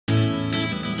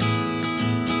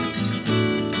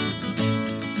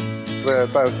we're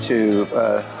about to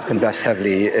invest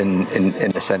heavily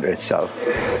in the centre itself.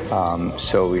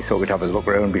 So we thought we'd have a look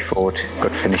around before it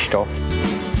got finished off.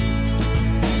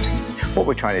 What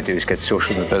we're trying to do is get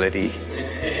social mobility,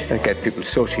 get people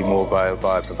socially mobile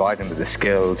by providing them with the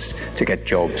skills to get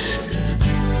jobs.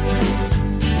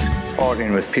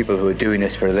 Partnering with people who are doing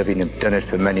this for a living, have done it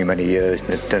for many, many years,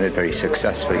 and have done it very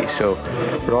successfully. So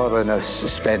rather than us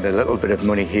spend a little bit of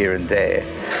money here and there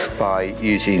by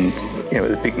using,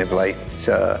 the Beacon of Light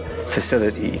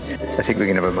facility, I think we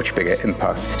can have a much bigger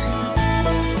impact.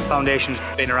 The foundation's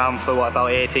been around for about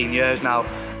 18 years now.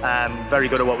 Very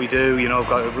good at what we do. We've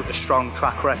got a strong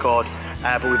track record,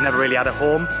 but we've never really had a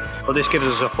home. But this gives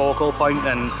us a focal point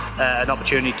and an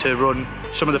opportunity to run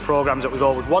some of the programmes that we've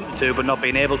always wanted to, but not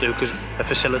been able to because of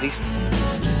facilities.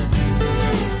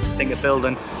 I think a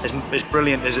building as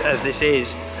brilliant as this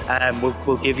is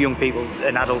will give young people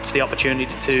and adults the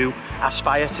opportunity to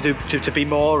aspire to be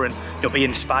more and be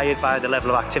inspired by the level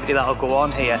of activity that will go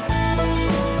on here.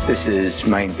 This is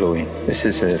mind-blowing. This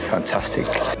is fantastic,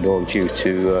 and all due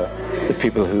to the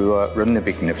people who run the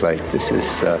Beacon of Light. This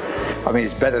is,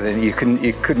 it's better than you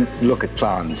couldn't look at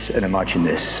plans and imagine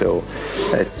this. So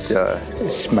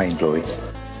it's mind-blowing.